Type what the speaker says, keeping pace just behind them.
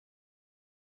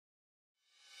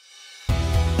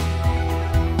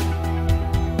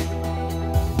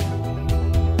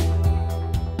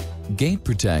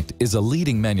gateProtect is a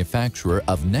leading manufacturer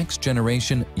of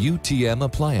next-generation UTM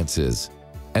appliances,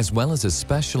 as well as a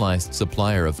specialized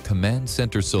supplier of command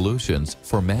center solutions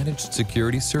for managed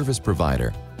security service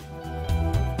provider.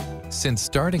 Since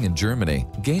starting in Germany,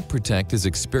 gateProtect has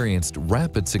experienced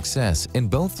rapid success in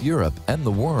both Europe and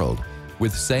the world,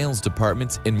 with sales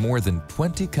departments in more than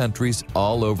 20 countries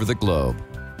all over the globe,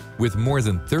 with more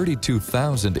than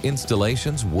 32,000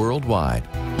 installations worldwide.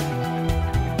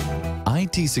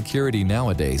 IT security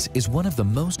nowadays is one of the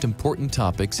most important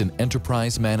topics in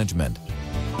enterprise management.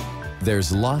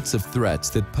 There's lots of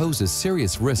threats that pose a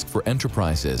serious risk for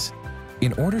enterprises.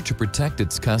 In order to protect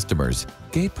its customers,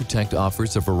 gateProtect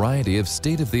offers a variety of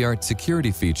state-of-the-art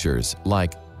security features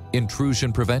like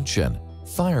intrusion prevention,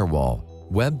 firewall,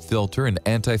 web filter and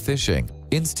anti-phishing,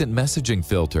 instant messaging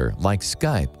filter like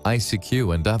Skype,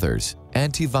 ICQ and others,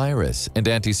 antivirus and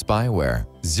anti-spyware,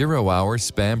 zero-hour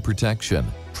spam protection,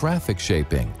 traffic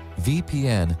shaping,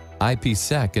 VPN,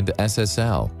 IPsec and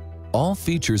SSL. All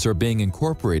features are being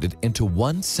incorporated into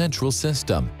one central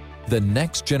system, the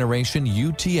next-generation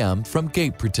UTM from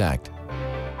gateProtect.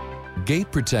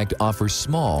 gateProtect offers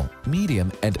small,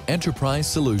 medium, and enterprise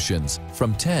solutions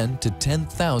from 10 to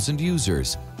 10,000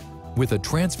 users, with a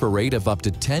transfer rate of up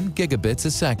to 10 gigabits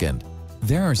a second.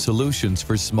 There are solutions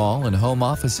for small and home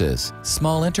offices,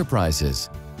 small enterprises,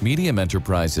 medium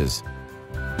enterprises,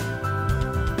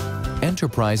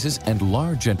 enterprises and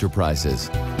large enterprises.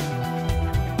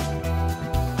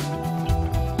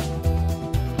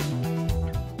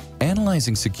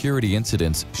 Analyzing security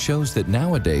incidents shows that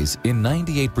nowadays, in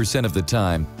 98% of the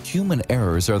time, human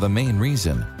errors are the main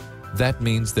reason. That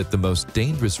means that the most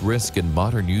dangerous risk in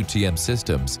modern UTM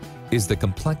systems is the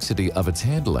complexity of its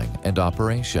handling and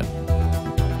operation.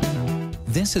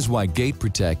 This is why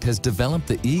gateProtect has developed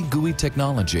the eGUI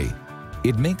technology.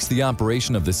 It makes the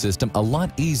operation of the system a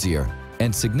lot easier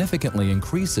and significantly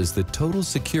increases the total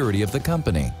security of the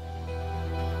company.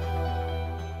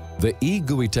 The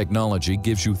eGUI technology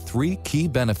gives you three key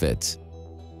benefits: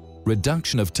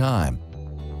 reduction of time,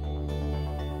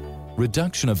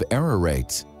 reduction of error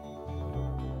rates,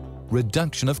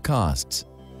 reduction of costs.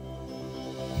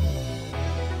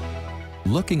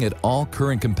 Looking at all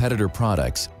current competitor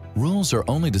products, rules are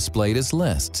only displayed as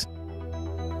lists.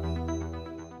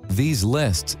 These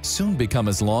lists soon become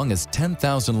as long as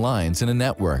 10,000 lines in a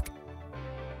network,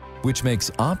 which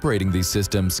makes operating these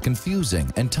systems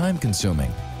confusing and time-consuming.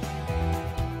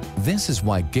 This is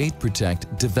why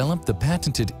gateProtect developed the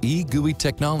patented eGUI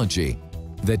technology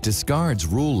that discards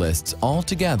rule lists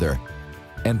altogether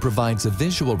and provides a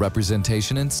visual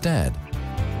representation instead.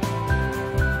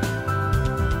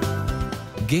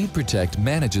 gateProtect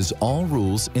manages all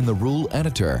rules in the rule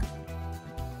editor.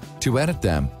 To edit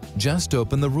them, just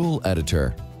open the rule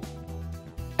editor.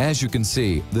 As you can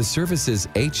see, the services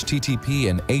HTTP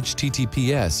and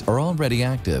HTTPS are already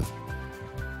active.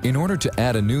 In order to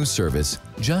add a new service,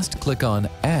 just click on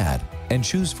Add and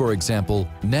choose, for example,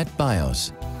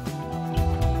 NetBIOS.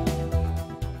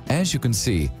 As you can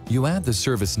see, you add the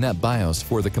service NetBIOS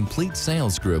for the complete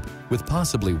sales group with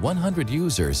possibly 100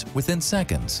 users within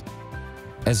seconds.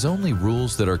 As only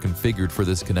rules that are configured for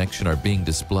this connection are being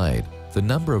displayed, the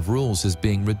number of rules is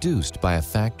being reduced by a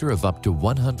factor of up to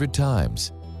 100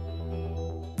 times.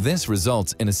 This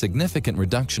results in a significant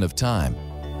reduction of time.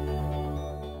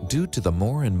 Due to the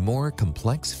more and more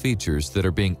complex features that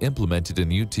are being implemented in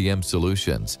UTM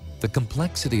solutions, the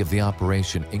complexity of the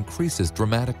operation increases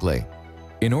dramatically.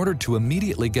 In order to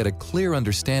immediately get a clear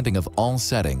understanding of all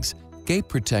settings,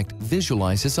 gateProtect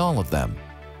visualizes all of them.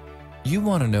 You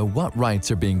want to know what rights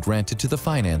are being granted to the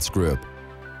finance group.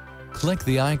 Click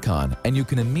the icon and you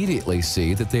can immediately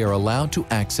see that they are allowed to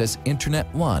access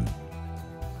Internet 1.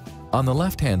 On the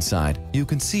left-hand side, you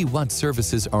can see what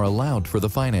services are allowed for the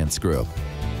finance group.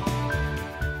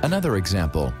 Another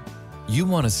example, you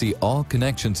want to see all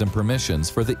connections and permissions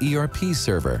for the ERP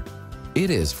server. It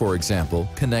is, for example,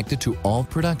 connected to all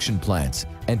production plants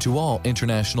and to all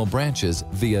international branches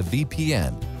via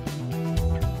VPN.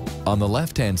 On the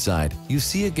left-hand side, you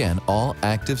see again all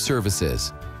active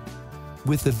services.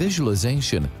 With the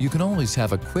visualization, you can always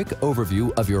have a quick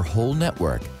overview of your whole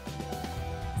network.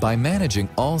 By managing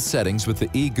all settings with the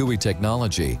eGUI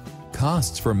technology,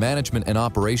 costs for management and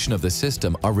operation of the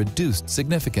system are reduced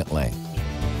significantly.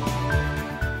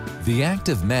 The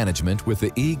active management with the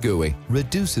eGUI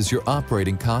reduces your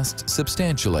operating costs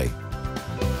substantially.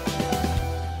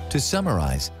 To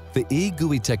summarize, the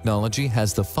eGUI technology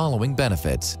has the following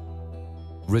benefits: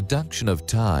 reduction of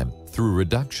time through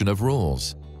reduction of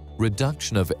rules,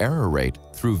 reduction of error rate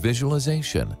through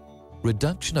visualization,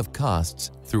 reduction of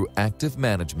costs through active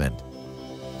management.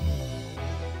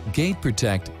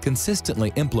 gateProtect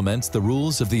consistently implements the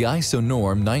rules of the ISO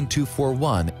norm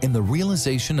 9241 in the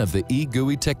realization of the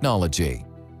eGUI technology.